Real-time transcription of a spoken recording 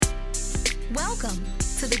Welcome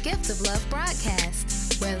to the Gift of Love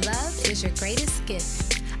broadcast, where love is your greatest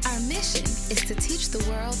gift. Our mission is to teach the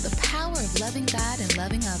world the power of loving God and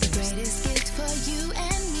loving others. The greatest gift for you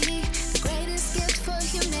and me, the greatest gift for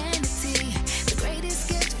humanity, the greatest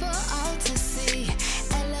gift for all to see.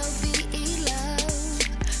 L-O-V-E, love.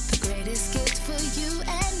 The greatest gift for you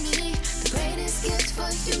and me, the greatest gift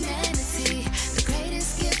for humanity, the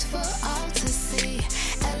greatest gift for all to see.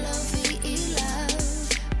 L-O-V-E, love.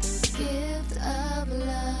 The Gift of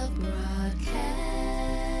Love broadcast.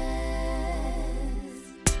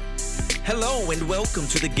 Hello and welcome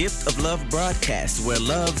to the Gift of Love broadcast, where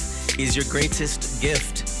love is your greatest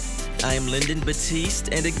gift. I am Lyndon Batiste,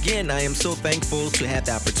 and again, I am so thankful to have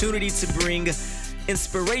the opportunity to bring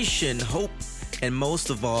inspiration, hope, and most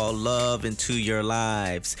of all, love into your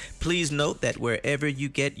lives. Please note that wherever you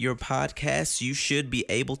get your podcasts, you should be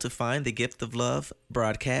able to find the Gift of Love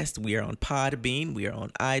broadcast. We are on Podbean, we are on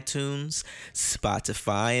iTunes,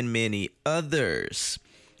 Spotify, and many others.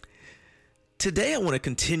 Today, I want to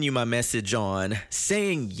continue my message on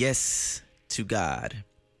saying yes to God.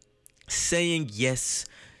 Saying yes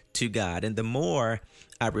to God. And the more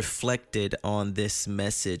I reflected on this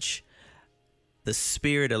message, the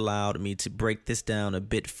Spirit allowed me to break this down a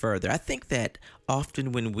bit further. I think that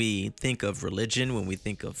often when we think of religion, when we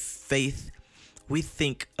think of faith, we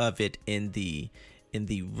think of it in the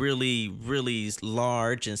really, really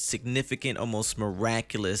large and significant, almost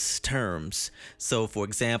miraculous terms. So, for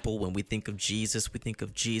example, when we think of Jesus, we think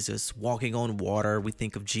of Jesus walking on water. We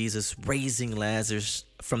think of Jesus raising Lazarus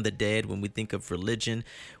from the dead. When we think of religion,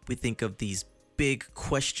 we think of these big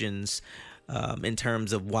questions in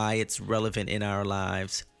terms of why it's relevant in our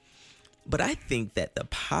lives. But I think that the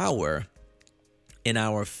power in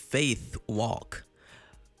our faith walk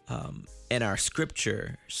and our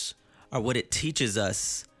scriptures are what it teaches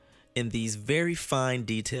us in these very fine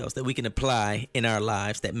details that we can apply in our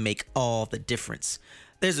lives that make all the difference.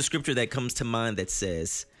 There's a scripture that comes to mind that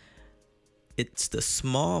says, it's the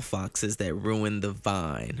small foxes that ruin the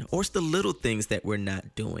vine, or it's the little things that we're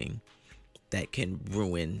not doing that can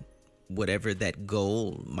ruin whatever that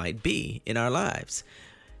goal might be in our lives.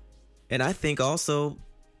 And I think also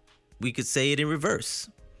we could say it in reverse.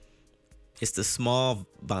 It's the small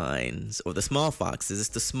vines or the small foxes. It's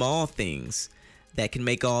the small things that can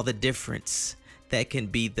make all the difference. That can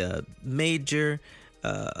be the major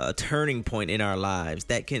turning point in our lives.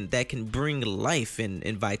 That can bring life and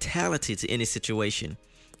vitality to any situation.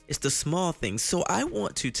 It's the small things. So I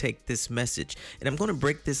want to take this message, and I'm going to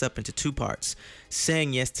break this up into two parts.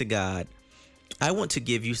 Saying yes to God. I want to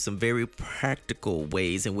give you some very practical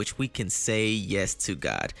ways in which we can say yes to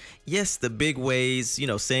God. Yes, the big ways,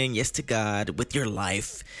 saying yes to God with your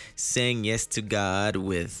life, saying yes to God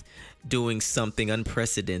with doing something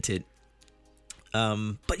unprecedented.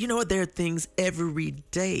 But you know what? There are things every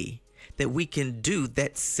day that we can do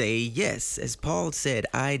that say yes. As Paul said,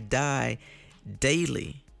 I die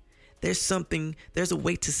daily. There's a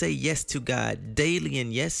way to say yes to God daily.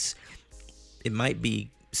 And yes, it might be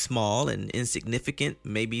small and insignificant,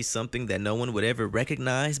 maybe something that no one would ever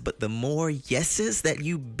recognize, but the more yeses that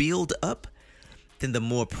you build up, then the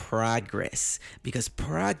more progress, because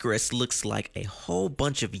progress looks like a whole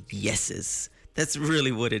bunch of yeses. That's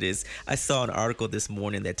really what it is. I saw an article this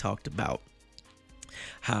morning that talked about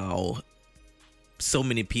how so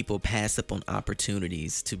many people pass up on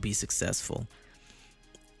opportunities to be successful.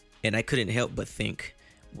 And I couldn't help but think,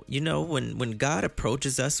 when God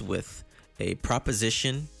approaches us with a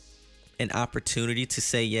proposition, an opportunity to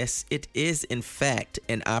say yes, it is in fact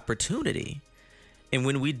an opportunity. And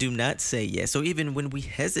when we do not say yes, or even when we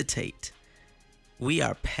hesitate, we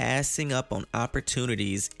are passing up on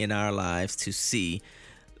opportunities in our lives to see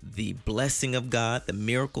the blessing of God, the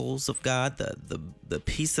miracles of God, the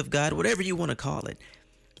peace of God, whatever you want to call it.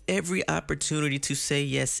 Every opportunity to say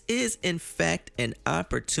yes is in fact an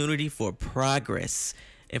opportunity for progress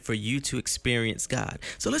and for you to experience God.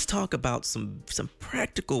 So let's talk about some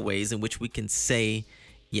practical ways in which we can say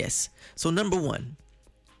yes. So number one,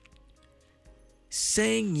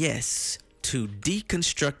 saying yes to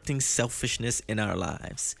deconstructing selfishness in our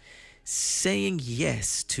lives. Saying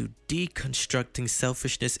yes to deconstructing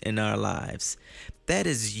selfishness in our lives. That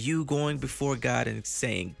is you going before God and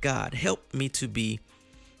saying, God, help me to be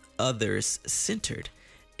others-centered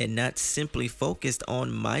and not simply focused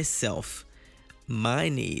on myself, my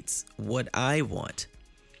needs, what I want.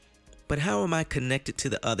 But how am I connected to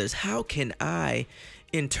the others? How can I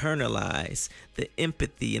internalize the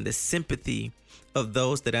empathy and the sympathy of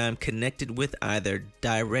those that I'm connected with, either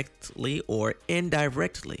directly or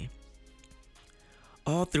indirectly?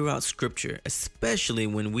 All throughout Scripture, especially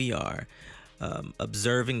when we are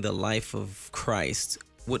observing the life of Christ,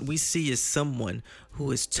 what we see is someone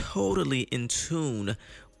who is totally in tune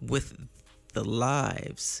with the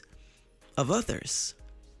lives of others.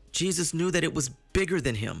 Jesus knew that it was bigger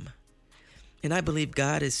than him. And I believe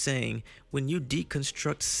God is saying, when you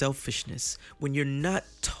deconstruct selfishness, when you're not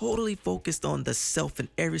totally focused on the self in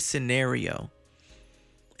every scenario,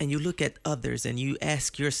 and you look at others and you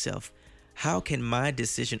ask yourself, how can my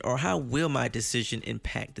decision, or how will my decision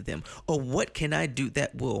impact them? Or what can I do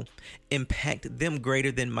that will impact them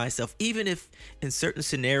greater than myself? Even if in certain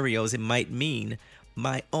scenarios it might mean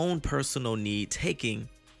my own personal need taking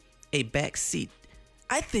a back seat.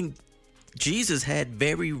 I think Jesus had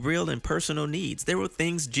very real and personal needs. There were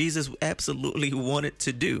things Jesus absolutely wanted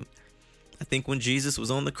to do. I think when Jesus was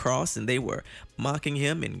on the cross and they were mocking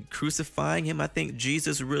him and crucifying him, I think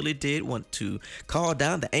Jesus really did want to call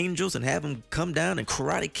down the angels and have them come down and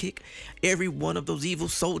karate kick every one of those evil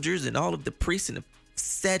soldiers and all of the priests and the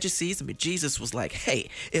Sadducees. I mean, Jesus was like, hey,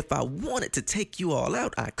 if I wanted to take you all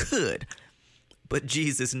out, I could. But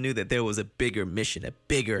Jesus knew that there was a bigger mission, a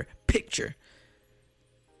bigger picture.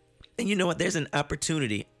 And you know what? There's an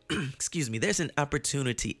opportunity, there's an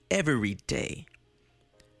opportunity every day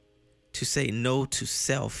to say no to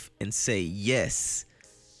self and say yes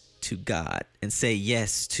to God, and say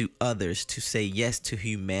yes to others, to say yes to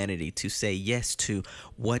humanity, to say yes to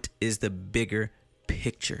what is the bigger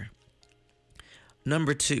picture.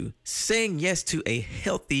 Number 2, saying yes to a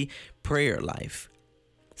healthy prayer life.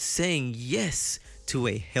 Saying yes to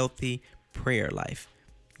a healthy prayer life.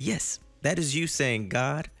 Yes, that is you saying,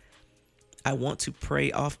 God, I want to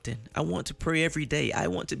pray often. I want to pray every day. I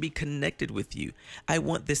want to be connected with you. I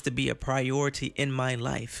want this to be a priority in my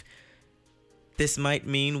life. This might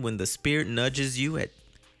mean when the Spirit nudges you at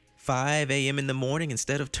 5 a.m. in the morning,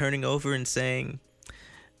 instead of turning over and saying,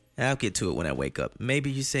 I'll get to it when I wake up. Maybe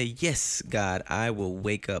you say, yes, God, I will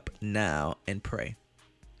wake up now and pray.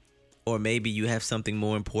 Or maybe you have something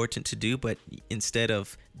more important to do, but instead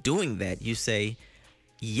of doing that, you say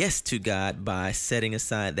yes to God by setting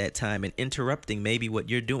aside that time and interrupting maybe what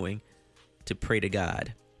you're doing to pray to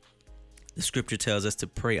God. The scripture tells us to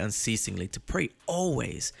pray unceasingly, to pray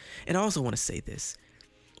always. And I also want to say this.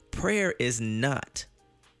 Prayer is not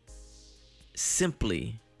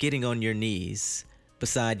simply getting on your knees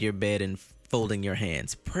beside your bed and folding your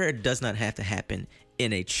hands. Prayer does not have to happen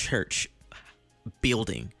in a church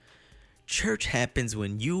building. Church happens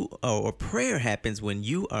when prayer happens when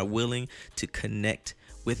you are willing to connect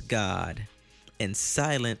with God and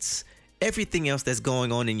silence everything else that's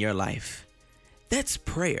going on in your life. That's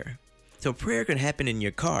prayer. So prayer can happen in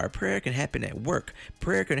your car. Prayer can happen at work.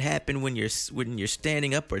 Prayer can happen when you're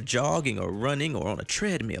standing up or jogging or running or on a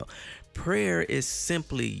treadmill. Prayer is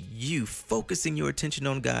simply you focusing your attention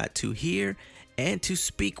on God to hear and to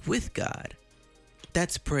speak with God.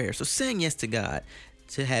 That's prayer. So saying yes to God,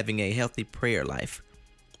 to having a healthy prayer life.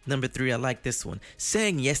 Number 3, I like this one.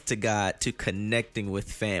 Saying yes to God, to connecting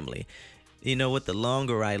with family. You know what? The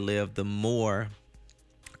longer I live, the more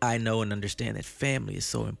I know and understand that family is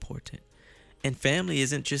so important. And family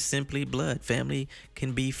isn't just simply blood. Family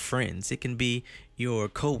can be friends. It can be your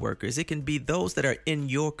coworkers. It can be those that are in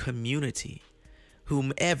your community,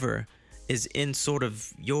 whomever is in sort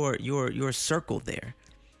of your circle there.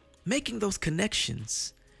 Making those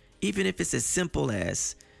connections, even if it's as simple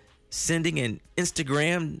as sending an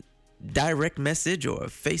Instagram direct message or a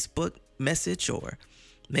Facebook message, or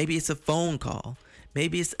maybe it's a phone call,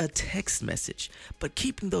 maybe it's a text message, but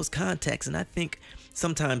keeping those contacts. And I think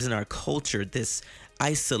sometimes in our culture, this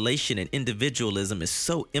isolation and individualism is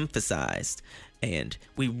so emphasized, and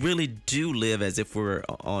we really do live as if we're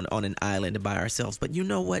on an island by ourselves. But you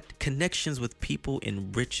know what? Connections with people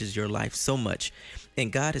enriches your life so much.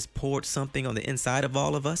 And God has poured something on the inside of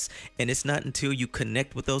all of us. And it's not until you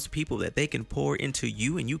connect with those people that they can pour into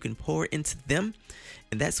you and you can pour into them.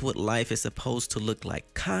 And that's what life is supposed to look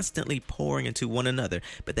like, constantly pouring into one another.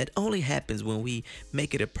 But that only happens when we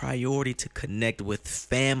make it a priority to connect with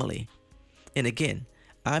family. And again,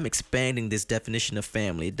 I'm expanding this definition of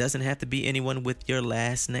family. It doesn't have to be anyone with your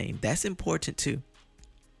last name. That's important too,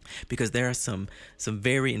 because there are some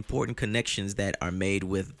very important connections that are made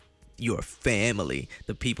with your family,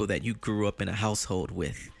 the people that you grew up in a household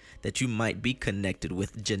with, that you might be connected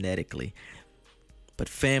with genetically. But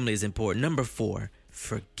family is important. Number 4,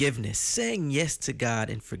 forgiveness. Saying yes to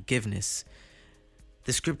God and forgiveness.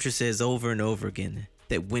 The scripture says over and over again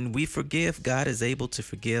that when we forgive, God is able to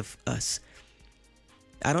forgive us.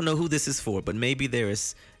 I don't know who this is for, but maybe there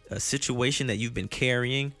is a situation that you've been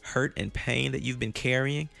carrying, hurt and pain that you've been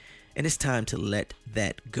carrying, and it's time to let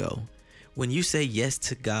that go. When you say yes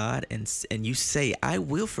to God and you say, I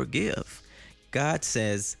will forgive, God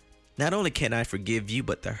says, not only can I forgive you,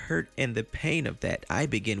 but the hurt and the pain of that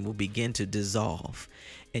will begin to dissolve.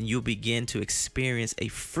 And you'll begin to experience a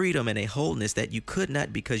freedom and a wholeness that you could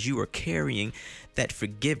not, because you were carrying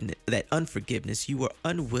that unforgiveness. You were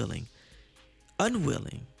unwilling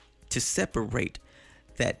to separate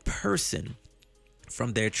that person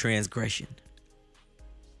from their transgression.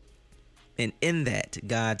 And in that,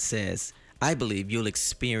 God says, I believe you'll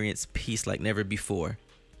experience peace like never before.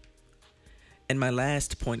 And my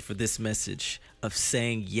last point for this message of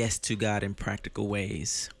saying yes to God in practical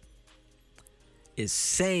ways is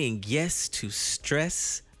saying yes to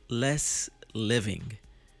stress-less living.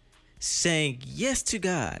 Saying yes to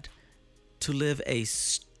God to live a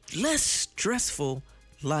less stressful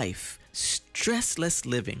life, stressless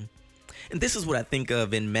living. And this is what I think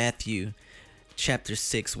of in Matthew chapter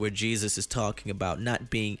 6, where Jesus is talking about not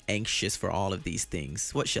being anxious for all of these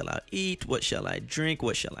things. What shall I eat? What shall I drink?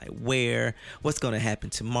 What shall I wear? What's going to happen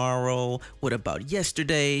tomorrow? What about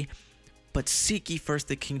yesterday? But seek ye first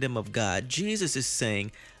the kingdom of God. Jesus is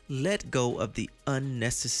saying, let go of the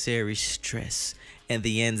unnecessary stress and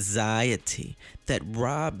the anxiety that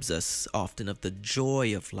robs us often of the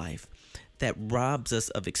joy of life, that robs us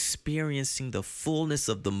of experiencing the fullness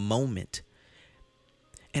of the moment.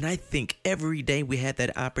 And I think every day we had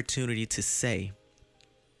that opportunity to say,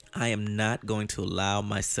 I am not going to allow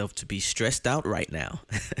myself to be stressed out right now.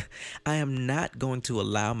 I am not going to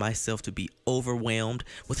allow myself to be overwhelmed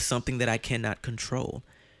with something that I cannot control.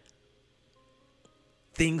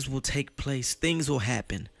 Things will take place. Things will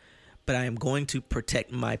happen. But I am going to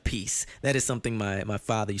protect my peace. That is something my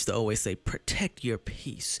father used to always say, protect your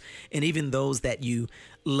peace. And even those that you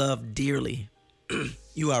love dearly,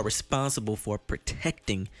 you are responsible for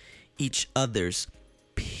protecting each other's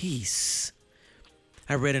peace.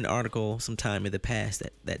 I read an article sometime in the past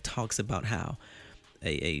that talks about how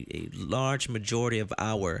a large majority of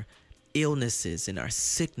our illnesses and our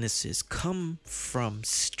sicknesses come from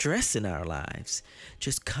stress in our lives,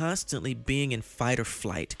 just constantly being in fight or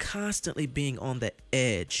flight, constantly being on the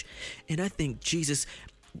edge. And I think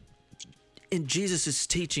in Jesus's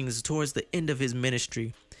teachings towards the end of his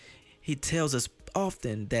ministry, he tells us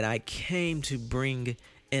often that I came to bring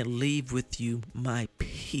and leave with you my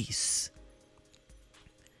peace.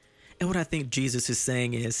 And what I think Jesus is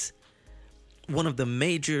saying is, one of the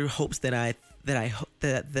major hopes that I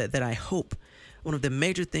hope, one of the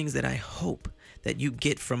major things that I hope that you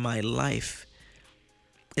get from my life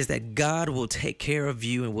is that God will take care of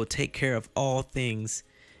you and will take care of all things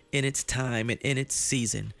in its time and in its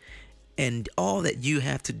season. And all that you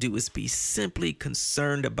have to do is be simply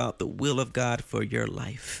concerned about the will of God for your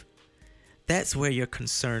life. That's where your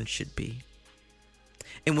concern should be.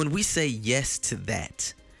 And when we say yes to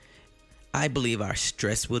that, I believe our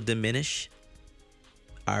stress will diminish,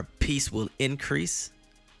 our peace will increase,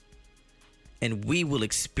 and we will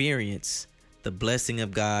experience the blessing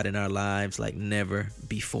of God in our lives like never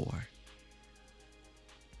before.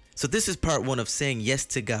 So this is part one of saying yes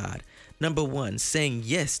to God. Number one, saying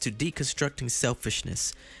yes to deconstructing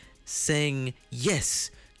selfishness, saying yes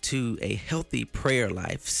to a healthy prayer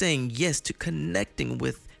life, saying yes to connecting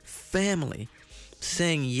with family,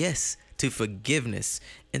 saying yes to forgiveness,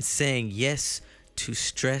 and saying yes to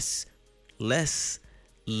stress-less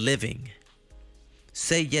living.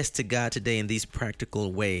 Say yes to God today in these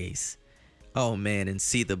practical ways. Oh man, and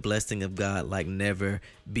see the blessing of God like never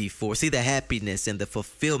before. See the happiness and the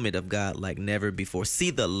fulfillment of God like never before.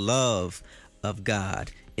 See the love of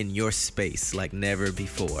God in your space like never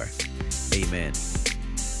before. Amen.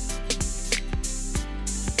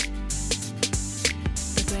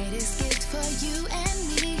 The greatest gift for you and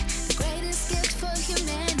me, the greatest gift for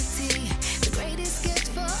humanity, the greatest gift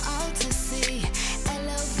for all to see.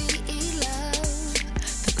 L-O-V-E, love.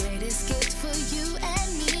 The greatest gift for you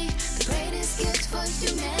and me, the greatest gift for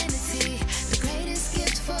humanity.